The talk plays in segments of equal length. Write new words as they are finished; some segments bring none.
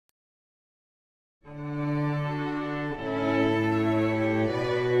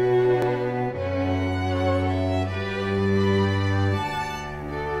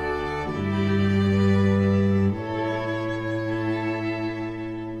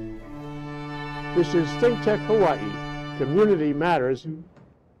This is ThinkTech Hawaii. Community matters.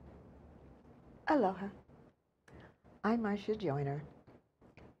 Aloha. I'm Marsha Joyner,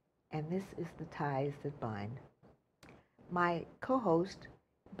 and this is The Ties That Bind. My co-host,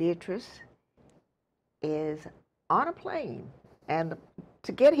 Beatrice, is on a plane and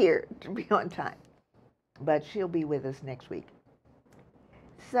to get here to be on time, but she'll be with us next week.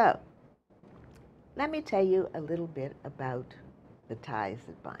 So, let me tell you a little bit about the ties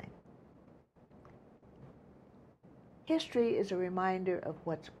that bind. History is a reminder of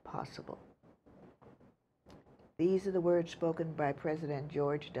what's possible. These are the words spoken by President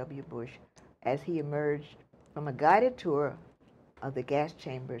George W. Bush as he emerged from a guided tour of the gas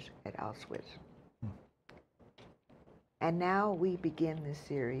chambers at Auschwitz. And now we begin this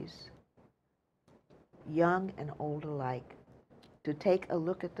series, young and old alike, to take a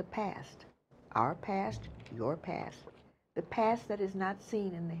look at the past, our past, your past, the past that is not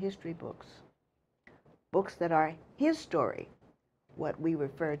seen in the history books, books that are his story, what we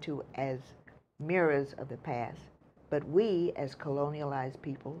refer to as mirrors of the past, but we as colonialized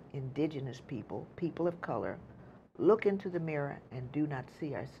people, indigenous people, people of color, look into the mirror and do not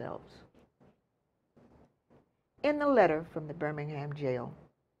see ourselves. In the letter from the Birmingham jail,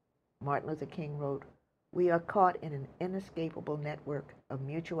 Martin Luther King wrote, "We are caught in an inescapable network of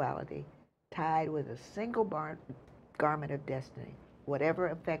mutuality tied with a single garment of destiny. Whatever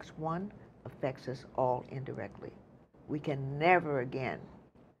affects one affects us all indirectly. We can never again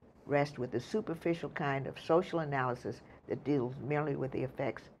rest with the superficial kind of social analysis that deals merely with the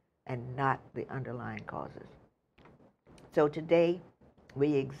effects and not the underlying causes." So today,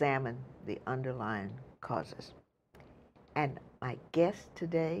 we examine the underlying causes. And my guest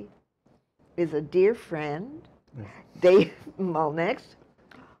today is a dear friend, Dave Mulinix,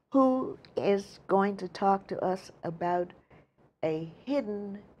 who is going to talk to us about a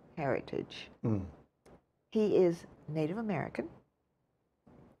hidden heritage. He is Native American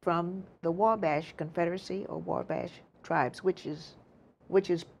from the Wabash Confederacy or Wabash tribes, which is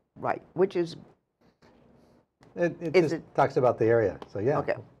right, It just talks about the area. So yeah,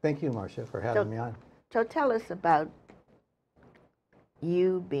 okay. Thank you, Marsha, for having me on. So tell us about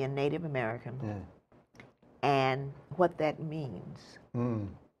you being Native American and what that means.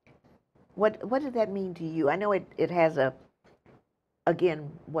 What does that mean to you? I know it has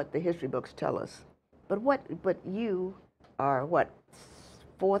again, what the history books tell us, but you are what,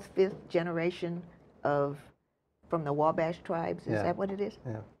 fourth, fifth generation from the Wabash tribes? Is that what it is?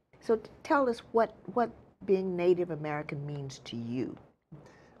 Yeah. So tell us what being Native American means to you.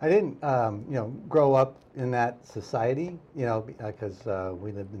 I didn't, grow up in that society, because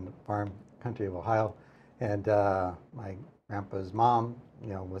we lived in the farm country of Ohio, and my grandpa's mom,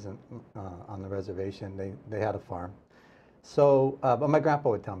 wasn't on the reservation. They had a farm. So, but my grandpa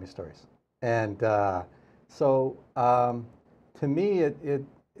would tell me stories, and so to me,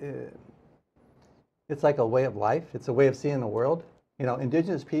 it's like a way of life. It's a way of seeing the world.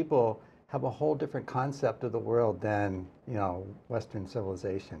 Indigenous people have a whole different concept of the world than, Western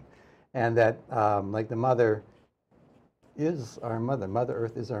civilization. And that, like the mother is our mother. Mother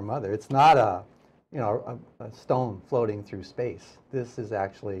Earth is our mother. It's not a stone floating through space. This is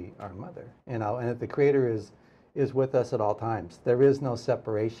actually our mother, and that the Creator is with us at all times. There is no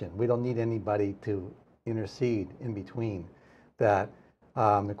separation. We don't need anybody to intercede in between. That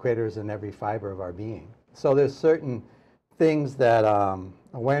the Creator is in every fiber of our being. So there's certain things that,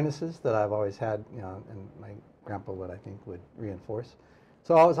 awarenesses that I've always had, and my grandpa would reinforce.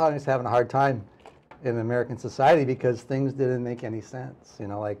 So I was always having a hard time in American society because things didn't make any sense.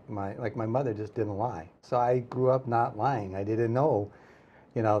 Like my mother just didn't lie. So I grew up not lying. I didn't know,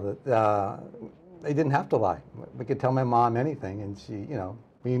 that they didn't have to lie. We could tell my mom anything, and she,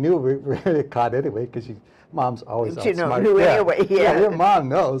 we knew we were going to get caught anyway because mom's always outsmart. Anyway, yeah. Your mom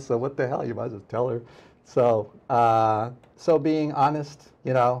knows. So what the hell? You might as well tell her. So, so being honest,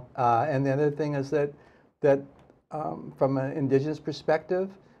 and the other thing is that from an indigenous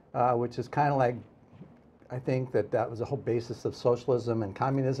perspective, which is kind of like, I think that was the whole basis of socialism and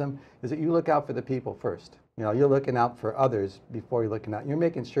communism, is that you look out for the people first. You're looking out for others before you're looking out. You're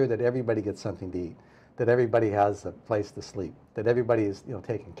making sure that everybody gets something to eat, that everybody has a place to sleep, that everybody is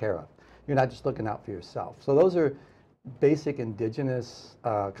taken care of. You're not just looking out for yourself. So those are basic indigenous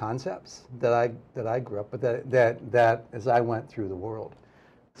concepts that I grew up with, that as I went through the world.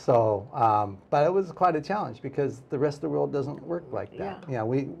 So, but it was quite a challenge because the rest of the world doesn't work like that. Yeah.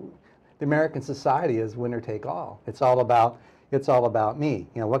 The American society is winner take all. It's all about me.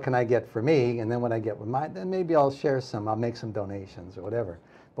 What can I get for me? And then when I get with mine, then maybe I'll share some. I'll make some donations or whatever.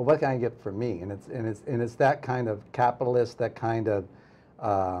 But what can I get for me? And it's that kind of capitalist, that kind of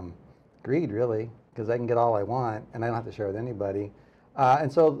greed, really, because I can get all I want and I don't have to share with anybody.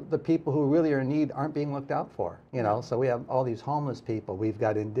 And so the people who really are in need aren't being looked out for, you know. So we have all these homeless people, we've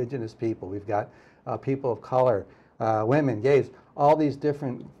got indigenous people, we've got people of color, women, gays, all these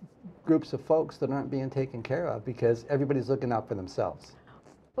different groups of folks that aren't being taken care of because everybody's looking out for themselves.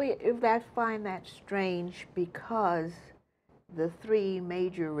 Well, I find that strange because the three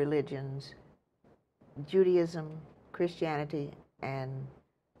major religions, Judaism, Christianity, and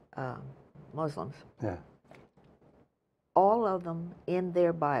Muslims, Yeah. all of them in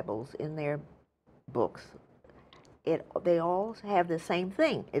their Bibles, in their books, they all have the same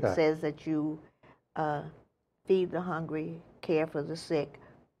thing. It Yeah. says that you feed the hungry, care for the sick,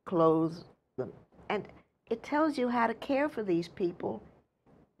 clothe them, and it tells you how to care for these people,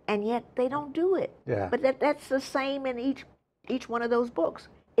 and yet they don't do it. Yeah. But that's the same in each one of those books.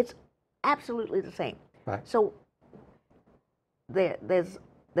 It's absolutely the same. Right. So there's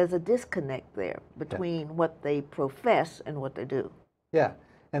a disconnect there between what they profess and what they do. Yeah,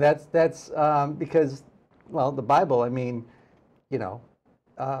 and that's because, well, the Bible, I mean, you know,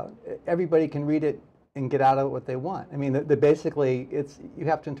 everybody can read it and get out of it what they want. I mean, basically, you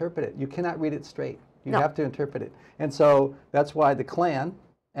have to interpret it. You cannot read it straight. You have to interpret it. And so that's why the Klan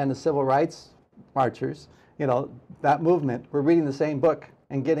and the civil rights marchers, you know, that movement, were reading the same book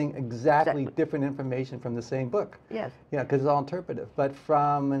and getting exactly different information from the same book. Yes. Yeah, because it's all interpretive. But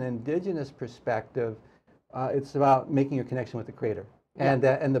from an indigenous perspective, it's about making your connection with the Creator.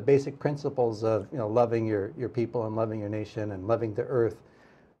 Yeah. And the basic principles of, you know, loving your people and loving your nation and loving the earth.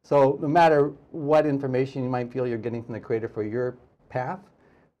 So no matter what information you might feel you're getting from the Creator for your path,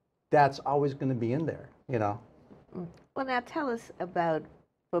 that's always going to be in there, you know. Well, now tell us about,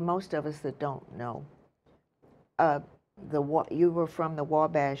 for most of us that don't know, you were from the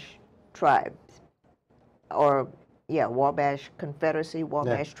Wabash tribes, or Wabash Confederacy,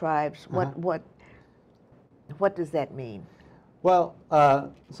 Wabash tribes. What does that mean? Well,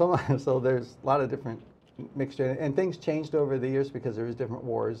 so there's a lot of different mixture, and things changed over the years because there was different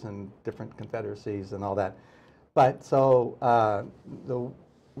wars and different confederacies and all that. But so the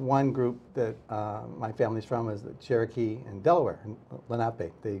one group that my family's from is the Cherokee and Delaware, and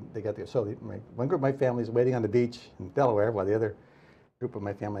Lenape. They got there. So one group of my family is waiting on the beach in Delaware, while the other group of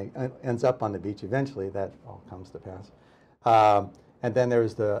my family ends up on the beach eventually. That all comes to pass. And then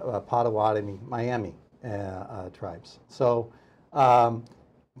there's the Potawatomi, Miami tribes. So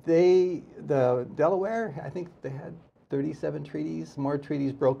the Delaware, I think they had 37 treaties, more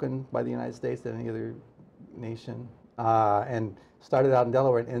treaties broken by the United States than any other nation, and started out in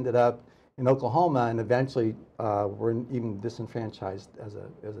Delaware and ended up in Oklahoma, and eventually were even disenfranchised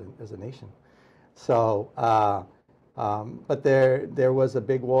as a nation. So, but there was a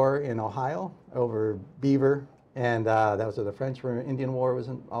big war in Ohio over beaver, and that was what the French Indian War was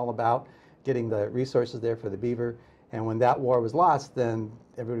all about, getting the resources there for the beaver. And when that war was lost, then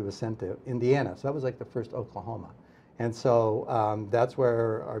everybody was sent to Indiana. So that was like the first Oklahoma. And so that's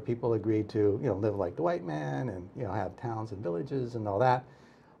where our people agreed to, you know, live like the white man and, you know, have towns and villages and all that.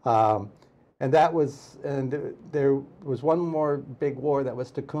 And there was one more big war that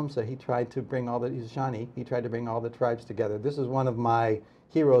was Tecumseh. He tried to bring he's Shawnee. He tried to bring all the tribes together. This is one of my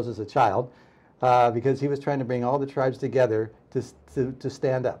heroes as a child, because he was trying to bring all the tribes together to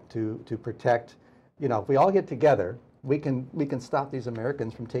stand up, to protect. You know, if we all get together, we can stop these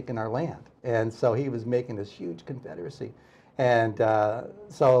Americans from taking our land. And so he was making this huge confederacy. And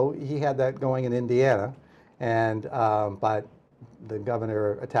so he had that going in Indiana, and but the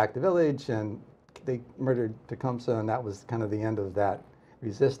governor attacked the village, and they murdered Tecumseh, and that was kind of the end of that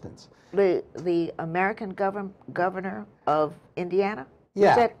resistance. The American governor of Indiana?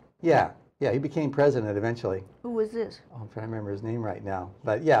 Yeah, yeah, he became president eventually. Who was this? Oh, I'm trying to remember his name right now,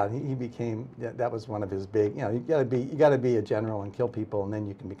 but yeah, he became. That was one of his big. You know, you got to be a general and kill people, and then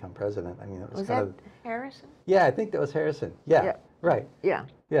you can become president. I mean, it was kind of. Harrison? Yeah, I think that was Harrison. Yeah. Right. Yeah.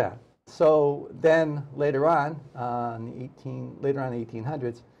 Yeah. So then later on, later on in the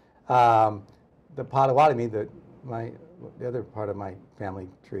 1800s, the Potawatomi, the other part of my family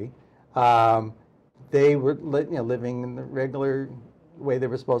tree, they were living in the regular way they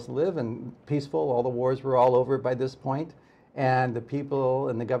were supposed to live, and peaceful. All the wars were all over by this point, and the people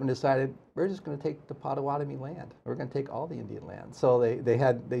and the government decided, we're just going to take the Potawatomi land. We're going to take all the Indian land. So they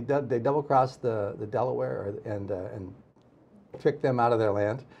double crossed the Delaware and tricked them out of their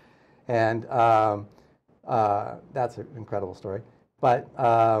land, and that's an incredible story. But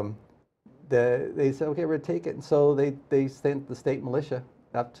they said, okay, we're going to take it, and so they sent the state militia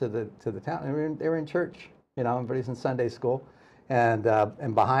up to the town, and they were in church. You know, everybody's in Sunday school. And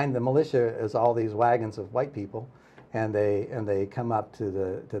behind the militia is all these wagons of white people, and they come up to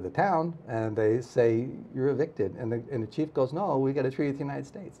the town and they say, you're evicted, and the chief goes, no, we got a treaty with the United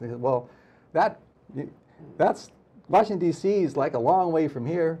States. And they said, well, that's Washington D.C. is like a long way from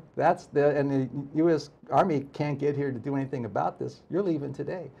here. And the U.S. Army can't get here to do anything about this. You're leaving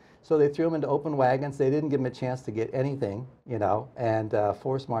today. So they threw them into open wagons. They didn't give them a chance to get anything, and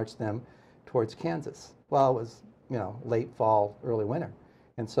force marched them towards Kansas. Well, it was late fall, early winter.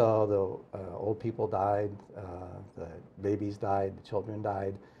 And so the old people died, the babies died, the children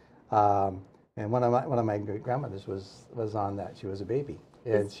died, and one of my great grandmothers was on that. She was a baby,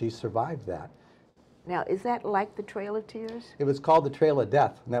 and she survived that. Now, is that like the Trail of Tears? It was called the Trail of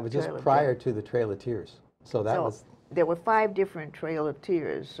Death, and that was just prior to the Trail of Tears. So there were 5 different Trail of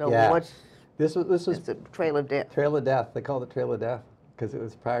Tears. So yeah. what's this was the Trail of Death? Trail of Death. They called it Trail of Death because it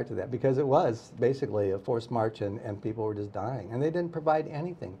was prior to that. Because it was basically a forced march, and people were just dying, and they didn't provide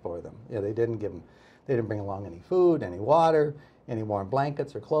anything for them. They didn't bring along any food, any water, any warm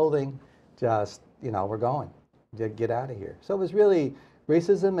blankets or clothing. Just we're going. Get out of here. So it was really.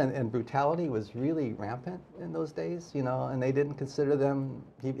 Racism and brutality was really rampant in those days, and they didn't consider them,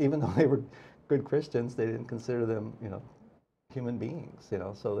 even though they were good Christians, they didn't consider them, human beings,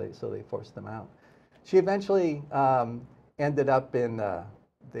 so they forced them out. She eventually ended up in,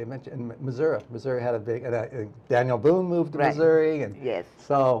 they mentioned in Missouri. Missouri had a big, Daniel Boone moved to Missouri, and yes.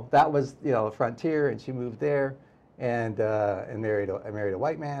 So that was, a frontier, and she moved there and married a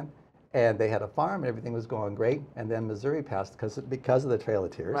white man. And they had a farm, and everything was going great. And then Missouri passed, because of the Trail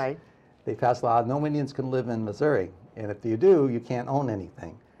of Tears. Right. They passed a law, no Indians can live in Missouri. And if you do, you can't own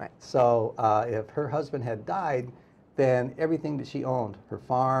anything. Right. So if her husband had died, then everything that she owned, her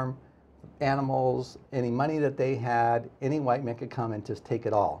farm, animals, any money that they had, any white man could come and just take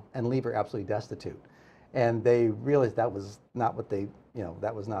it all and leave her absolutely destitute. And they realized that was not what they,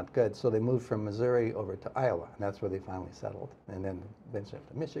 that was not good. So they moved from Missouri over to Iowa, and that's where they finally settled. And then eventually up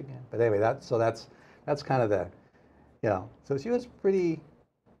to Michigan. But anyway, that's kind of the, So she was pretty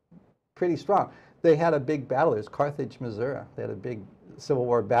strong. They had a big battle. It was Carthage, Missouri. They had a big Civil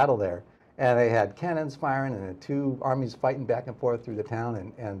War battle there, and they had cannons firing and the 2 armies fighting back and forth through the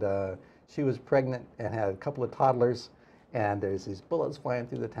town. And she was pregnant and had a couple of toddlers. And there's these bullets flying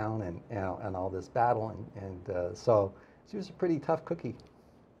through the town, and all this battle, and so she was a pretty tough cookie.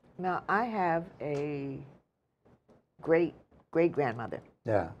 Now, I have a great-grandmother.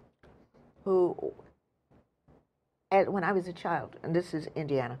 Yeah. Who, when I was a child, and this is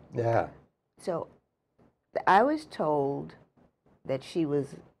Indiana. Yeah. So, I was told that she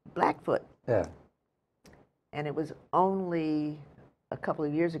was Blackfoot. Yeah. And it was only a couple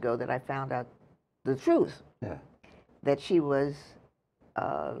of years ago that I found out the truth. Yeah. That she was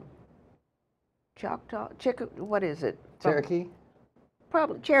Choctaw, what is it? Cherokee?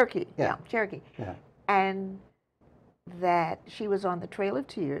 Probably Cherokee. Yeah. Cherokee. Yeah. And that she was on the Trail of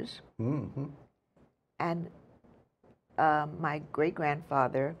Tears. Mm-hmm. And my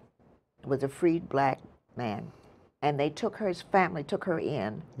great-grandfather was a freed black man. And they took her, his family took her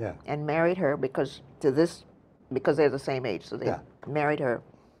in and married her because they're the same age. So they married her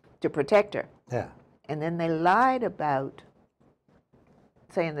to protect her. Yeah. And then they lied about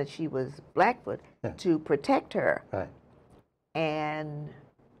saying that she was Blackfoot to protect her. Right. And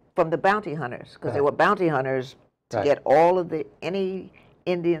from the bounty hunters, because they were bounty hunters to get all of any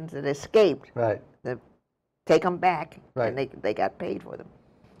Indians that escaped, take them back, and they got paid for them.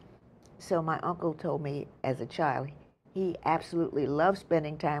 So my uncle told me as a child, he absolutely loved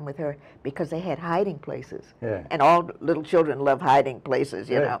spending time with her because they had hiding places. Yeah. And all little children love hiding places,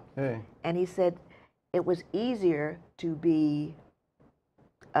 you know. Yeah. And he said it was easier to be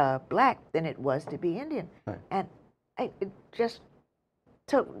black than it was to be Indian. Right. And it just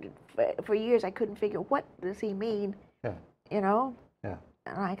took, for years I couldn't figure, what does he mean, you know? Yeah.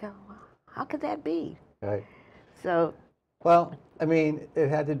 And I go, how could that be? Right. So. Well, I mean, it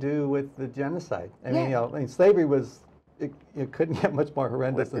had to do with the genocide. I mean, slavery was, it couldn't get much more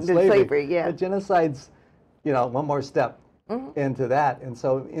horrendous than slavery. But genocide's, one more step into that. And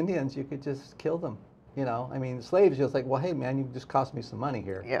so Indians, you could just kill them, I mean, slaves, just like, well, hey, man, you just cost me some money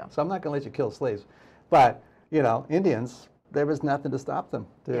here. Yeah. So I'm not going to let you kill slaves. But, Indians, there was nothing to stop them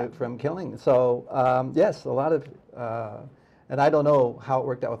from killing. So, yes, a lot of, and I don't know how it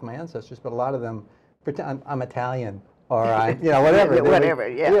worked out with my ancestors, but a lot of them pretend I'm Italian. Or whatever.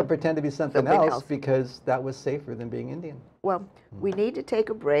 Whatever, pretend to be something else because that was safer than being Indian. Well, we need to take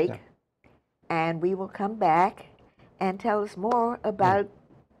a break, and we will come back and tell us more about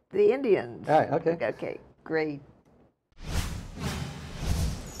the Indians. All right, okay. Okay, great.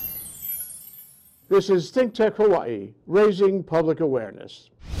 This is ThinkTech Hawaii, raising public awareness.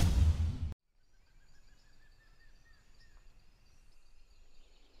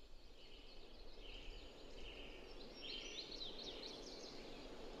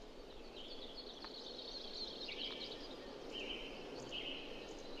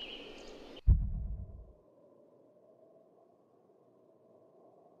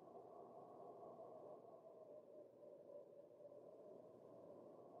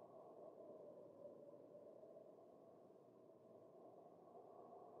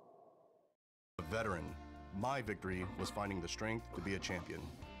 veteran. My victory was finding the strength to be a champion.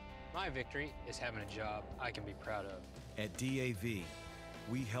 My victory is having a job I can be proud of. At DAV,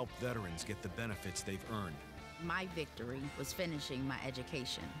 we help veterans get the benefits they've earned. My victory was finishing my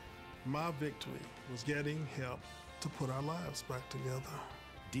education. My victory was getting help to put our lives back together.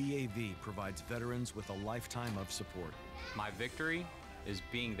 DAV provides veterans with a lifetime of support. My victory is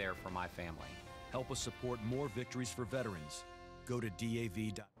being there for my family. Help us support more victories for veterans. Go to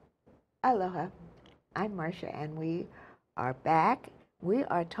DAV. Aloha, I'm Marsha, and we are back. We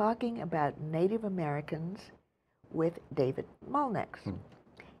are talking about Native Americans with David Mulinix.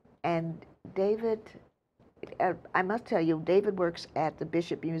 And David, I must tell you, David works at the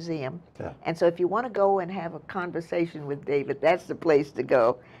Bishop Museum. Yeah. And so if you want to go and have a conversation with David, that's the place to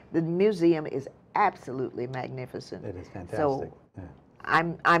go. The museum is absolutely magnificent. It is fantastic. So yeah.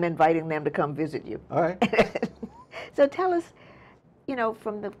 I'm inviting them to come visit you. All right. So tell us, you know,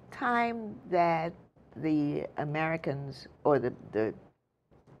 from the time that the Americans or the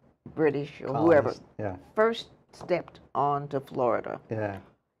British or whoever Yeah. first stepped onto Florida, Yeah.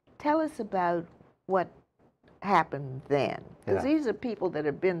 tell us about what happened then. Because Yeah. these are people that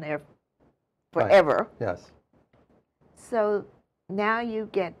have been there Right. forever. Yes. So now you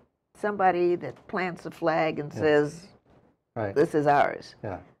get somebody that plants a flag and Yeah. says, Right. this is ours.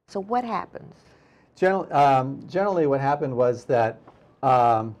 Yeah. So what happens? Generally, what happened was that,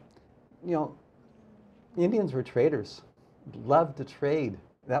 you know, Indians were traders, loved to trade.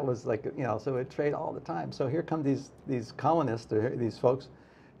 That was like, you know, so it trade all the time. So here come these colonists, or these folks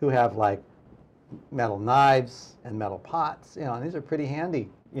who have like metal knives and metal pots, you know, and these are pretty handy,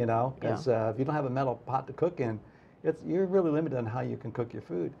 you know, because if you don't have a metal pot to cook in, you're really limited on how you can cook your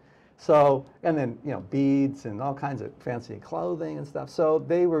food. So, and then, you know, beads and all kinds of fancy clothing and stuff. So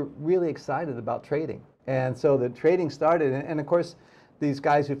they were really excited about trading. And so the trading started. And of course, these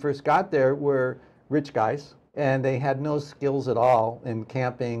guys who first got there were rich guys, and they had no skills at all in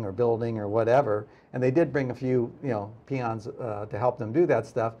camping or building or whatever. And they did bring a few, you know, peons to help them do that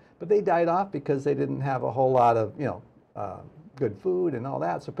stuff. But they died off because they didn't have a whole lot of, you know, good food and all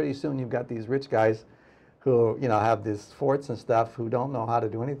that. So pretty soon you've got these rich guys who, you know, have these forts and stuff, who don't know how to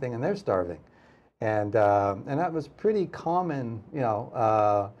do anything, and they're starving. And that was pretty common, you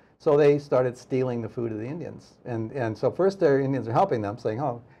know. So they started stealing the food of the Indians. And so first their Indians are helping them, saying,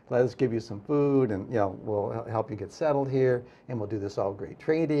 oh, let us give you some food, and, you know, we'll help you get settled here, and we'll do this all great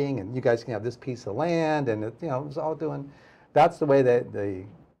trading, and you guys can have this piece of land. And, it, you know, it was all doing, that's the way that the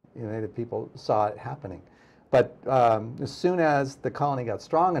Native people saw it happening. But as soon as the colony got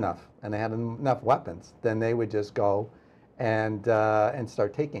strong enough and they had enough weapons, then they would just go and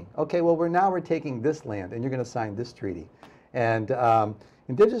start taking. Okay, well, we're taking this land, and you're going to sign this treaty. And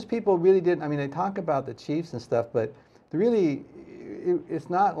indigenous people really didn't. I mean, they talk about the chiefs and stuff, but really, it's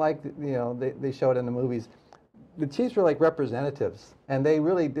not like, you know, they show it in the movies. The chiefs were like representatives, and they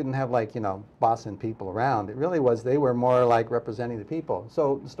really didn't have, like, you know, bossing people around. It really was, they were more like representing the people.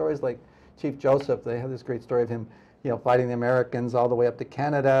 So stories like Chief Joseph, they have this great story of him, you know, fighting the Americans all the way up to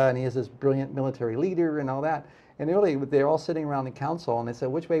Canada, and he is this brilliant military leader and all that. And really, they're all sitting around the council, and they said,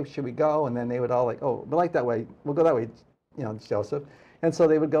 which way should we go? And then they would all like, oh, we like that way, we'll go that way, you know, Joseph. And so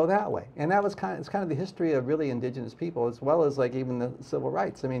they would go that way. And that was it's kind of the history of really indigenous people, as well as like even the civil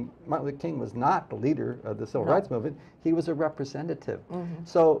rights. I mean, Martin Luther King was not the leader of the civil rights movement. He was a representative.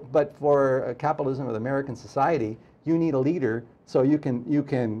 So, but for capitalism of American society, you need a leader so you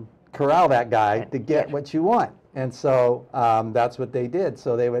can corral that guy to get what you want. And so that's what they did.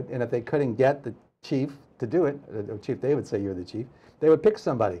 So they would, and if they couldn't get the chief to do it, Chief David would say, you're the chief, they would pick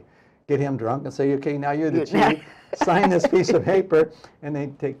somebody, get him drunk and say, okay, now you're the chief, sign this piece of paper, and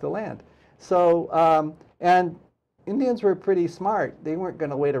they'd take the land. So, and Indians were pretty smart. They weren't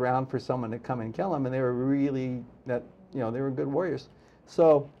going to wait around for someone to come and kill them, and they were really, they were good warriors.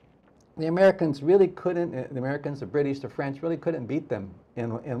 So the Americans really couldn't, the Americans, the British, the French really couldn't beat them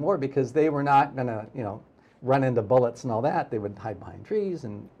in war, because they were not going to, run into bullets and all that. They would hide behind trees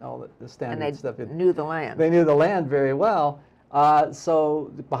and all the standard stuff. And they knew the land. They knew the land very well.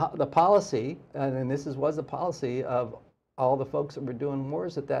 So the policy, and this was the policy of all the folks that were doing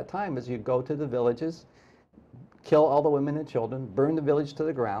wars at that time, is you go to the villages, kill all the women and children, burn the village to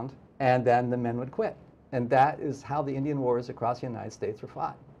the ground, and then the men would quit. And that is how the Indian wars across the United States were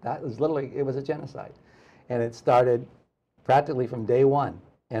fought. That was literally, it was a genocide. And it started practically from day one.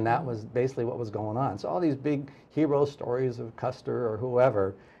 And that was basically what was going on. So all these big hero stories of Custer or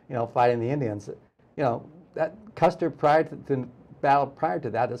whoever, fighting the Indians, that Custer prior to the battle prior to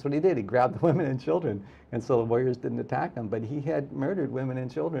that, that's what he did. He grabbed the women and children. And so the warriors didn't attack him. But he had murdered women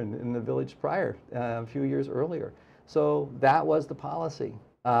and children in the village prior, a few years earlier. So that was the policy.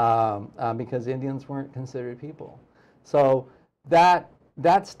 because Indians weren't considered people. So that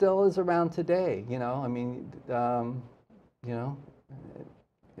still is around today. You know, I mean, you know,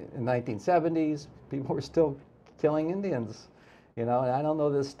 in the 1970s, people were still killing Indians. You know, and I don't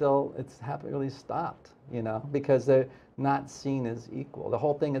know this still, it's haven't really stopped, you know, because they're not seen as equal. The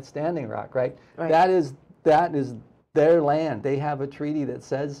whole thing at Standing Rock, right? That is their land. They have a treaty that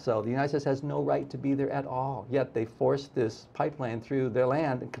says so. The United States has no right to be there at all, yet they forced this pipeline through their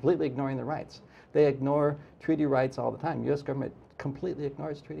land, completely ignoring the rights. They ignore treaty rights all the time. U.S. government completely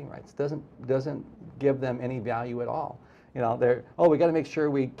ignores treaty rights, doesn't give them any value at all. You know, we got to make sure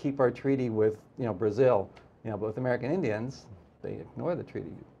we keep our treaty with, you know, Brazil, you know, but with American Indians, they ignore the treaty,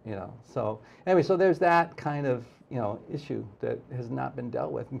 you know. So anyway, so there's that kind of, you know, issue that has not been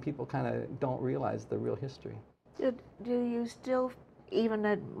dealt with, and people kind of don't realize the real history. Do you still, even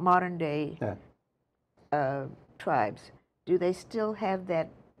at modern day tribes, do they still have that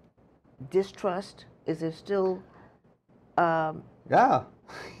distrust? Is there still? Yeah,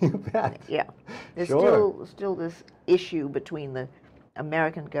 you bet. Yeah, there's Sure. still this issue between the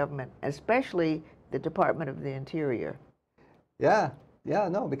American government, especially the Department of the Interior. Yeah,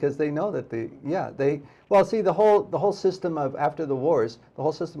 no, because they know that well, see, the whole system of after the wars, the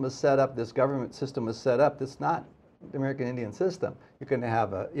whole system was set up. This government system was set up. It's not the American Indian system. You're going to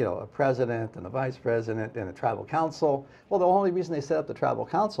have a president and a vice president and a tribal council. Well, the only reason they set up the tribal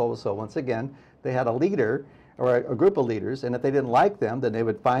council was so, once again, they had a leader or a group of leaders, and if they didn't like them, then they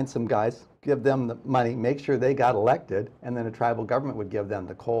would find some guys, give them the money, make sure they got elected, and then a tribal government would give them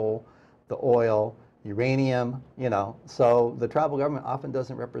the coal, the oil, uranium, you know. So the tribal government often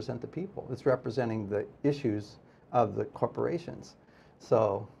doesn't represent the people. It's representing the issues of the corporations.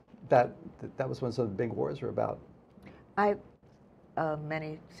 So that was when some of the big wars were about.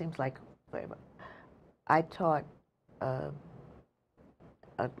 Seems like, I taught a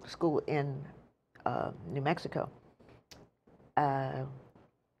school in New Mexico,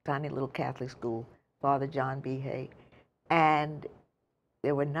 tiny little Catholic school, Father John B. Hay, and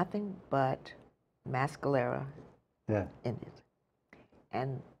there were nothing but Mescalero Indians.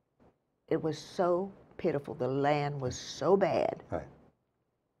 And it was so pitiful. The land was so bad. Right.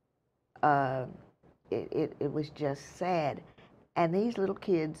 It was just sad. And these little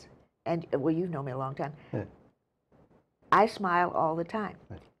kids, and well, you've known me a long time, I smile all the time.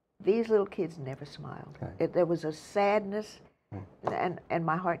 Right. These little kids never smiled. Right. There was a sadness, and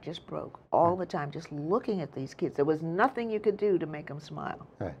my heart just broke all the time, just looking at these kids. There was nothing you could do to make them smile.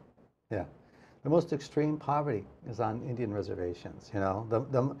 Right, yeah. The most extreme poverty is on Indian reservations, you know,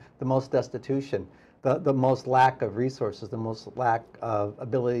 the most destitution, the most lack of resources, the most lack of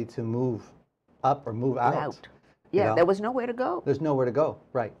ability to move up or move out. Yeah, you know? There was nowhere to go. There's nowhere to go,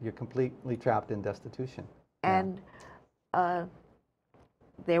 right. You're completely trapped in destitution. And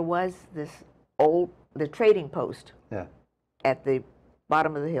there was the trading post at the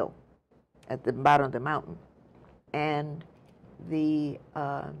bottom of the hill, at the bottom of the mountain. And the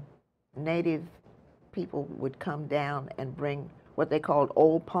native people would come down and bring what they called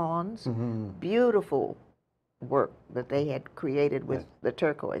old pawns, beautiful work that they had created with the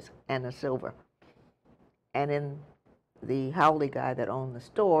turquoise and the silver. And then the haole guy that owned the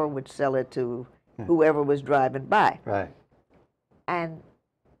store would sell it to whoever was driving by. Right. And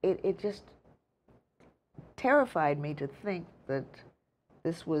it just terrified me to think that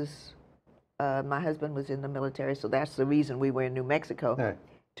this was, my husband was in the military, so that's the reason we were in New Mexico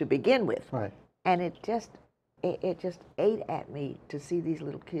to begin with. Right. And it just ate at me to see these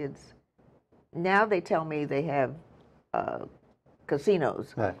little kids. Now they tell me they have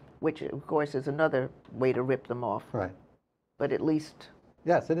casinos, which of course is another way to rip them off. Right. But at least.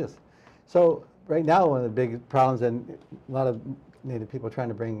 Yes, it is. So right now, one of the big problems, and a lot of Native people are trying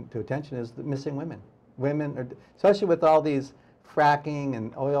to bring to attention, is the missing women. Women, are, especially with all these fracking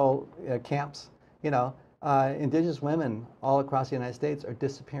and oil camps, you know, Indigenous women all across the United States are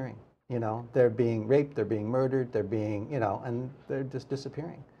disappearing. You know, they're being raped, they're being murdered, they're being, you know, and they're just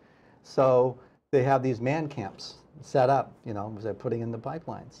disappearing. So they have these man camps set up, you know, they're putting in the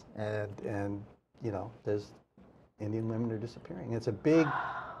pipelines, and you know, there's Indian women are disappearing. It's a big,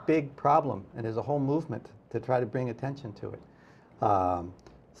 big problem, and there's a whole movement to try to bring attention to it.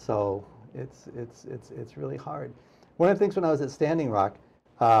 So it's really hard. One of the things when I was at Standing Rock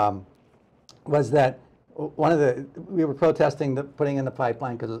was that we were protesting putting in the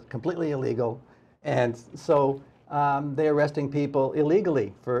pipeline because it was completely illegal, and so they're arresting people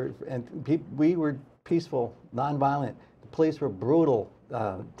illegally we were peaceful, nonviolent. The police were brutal,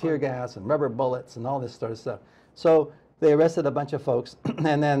 tear gas and rubber bullets and all this sort of stuff. So they arrested a bunch of folks,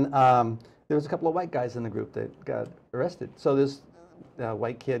 and then there was a couple of white guys in the group that got arrested. So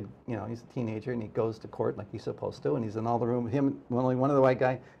white kid, you know, he's a teenager, and he goes to court like he's supposed to, and he's in all the room with him, only one of the white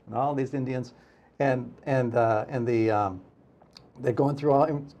guy, and all these Indians, and they're going through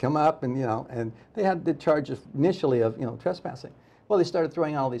all, come up, and you know, and they had the charges initially of, you know, trespassing. Well, they started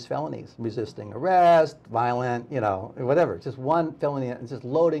throwing out all these felonies: resisting arrest, violent, you know, whatever. Just one felony, and just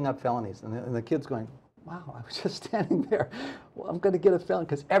loading up felonies, and the kid's going, wow, I was just standing there. Well, I'm going to get a felony,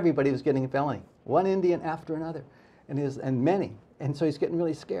 because everybody was getting a felony, one Indian after another, and many. And so he's getting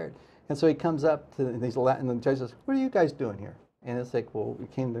really scared. And so he comes up to these, and the judge says, "What are you guys doing here?" And it's like, "Well, we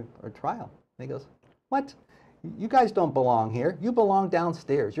came to our trial." And he goes, "What? You guys don't belong here. You belong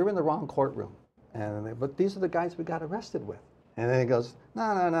downstairs. You're in the wrong courtroom. But these are the guys we got arrested with." And then he goes,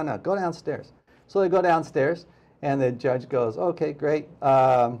 No, go downstairs. So they go downstairs, and the judge goes, "Okay, great.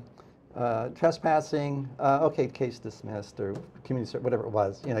 Trespassing, okay, case dismissed," or community service, whatever it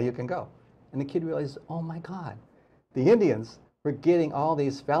was, you know, you can go. And the kid realizes, oh my God, the Indians were getting all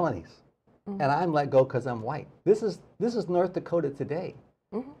these felonies, and I'm let go because I'm white. This is North Dakota today.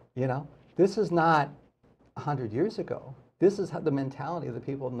 You know, this is not 100 years ago. This is the mentality of the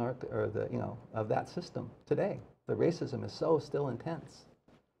people of North, or the, you know, of that system today. The racism is so still intense.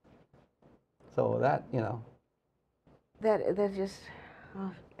 So that, you know, that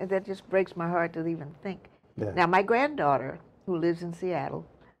just breaks my heart to even think. Yeah. Now, my granddaughter, who lives in Seattle,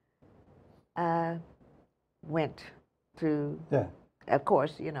 went to, of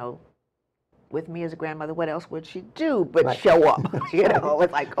course, you know, with me as a grandmother, what else would she do but show up? You know,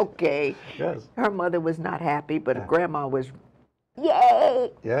 it's like, okay. Yes. Her mother was not happy, but her grandma was,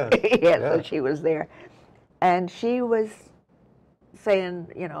 yay! Yes. So she was there. And she was saying,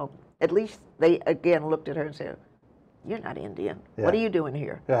 you know, at least they again looked at her and said, "You're not Indian. Yeah. What are you doing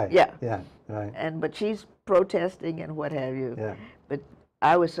here?" Right. Yeah. Yeah. Right. But she's protesting and what have you. Yeah. But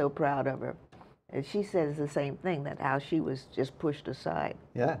I was so proud of her. And she says the same thing, that how she was just pushed aside.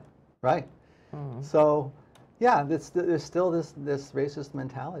 Yeah. Right. So, yeah, there's still this racist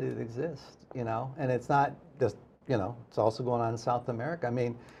mentality that exists, you know, and it's not just, you know, it's also going on in South America. I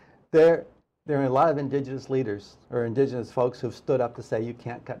mean, there are a lot of indigenous leaders or indigenous folks who've stood up to say you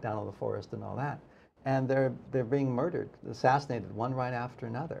can't cut down all the forest and all that, and they're being murdered, assassinated, one right after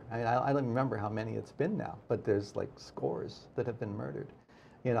another. I mean, I don't remember how many it's been now, but there's like scores that have been murdered,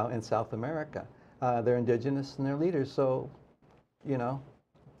 you know, in South America. They're indigenous and they're leaders, so, you know,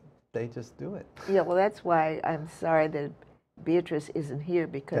 they just do it. Yeah, well, that's why I'm sorry that Beatrice isn't here,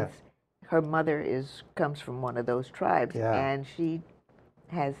 because her mother comes from one of those tribes, and she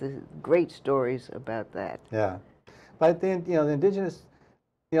has great stories about that. Yeah, but then, you know, the indigenous,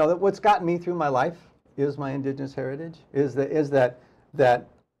 you know, what's gotten me through my life is my indigenous heritage, is that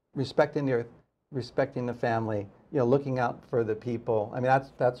respecting the earth, respecting the family, you know, looking out for the people. I mean,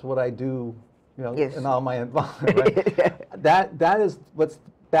 that's what I do, you know, in all my involvement. Right? that is what's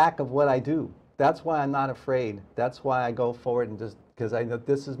back of what I do. That's why I'm not afraid. That's why I go forward, and just because I know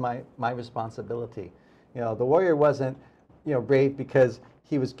this is my responsibility. You know, the warrior wasn't, you know, brave because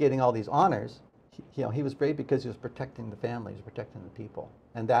he was getting all these honors. You know, he was brave because he was protecting the family, he was protecting the people,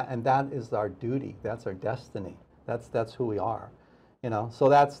 and that is our duty. That's our destiny. That's who we are. You know, so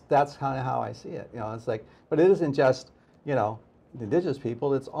that's kind of how I see it. You know, it's like, but it isn't just, you know, the indigenous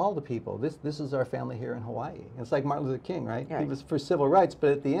people, it's all the people. This is our family here in Hawaii. It's like Martin Luther King, right? He was for civil rights, but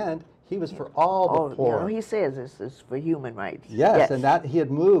at the end, he was for all the poor. You know, he says this is for human rights. Yes, and that he had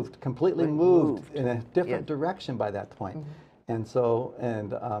completely moved in a different direction by that point. And so,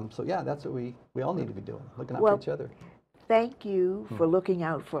 yeah, that's what we all need to be doing, looking out for each other. Thank you for looking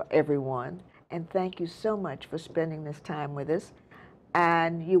out for everyone, and thank you so much for spending this time with us.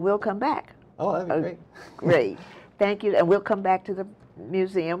 And you will come back. Oh, that'd be great. Great. Thank you, and we'll come back to the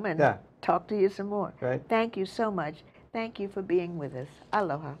museum and talk to you some more. Right. Thank you so much. Thank you for being with us.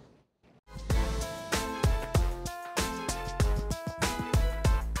 Aloha.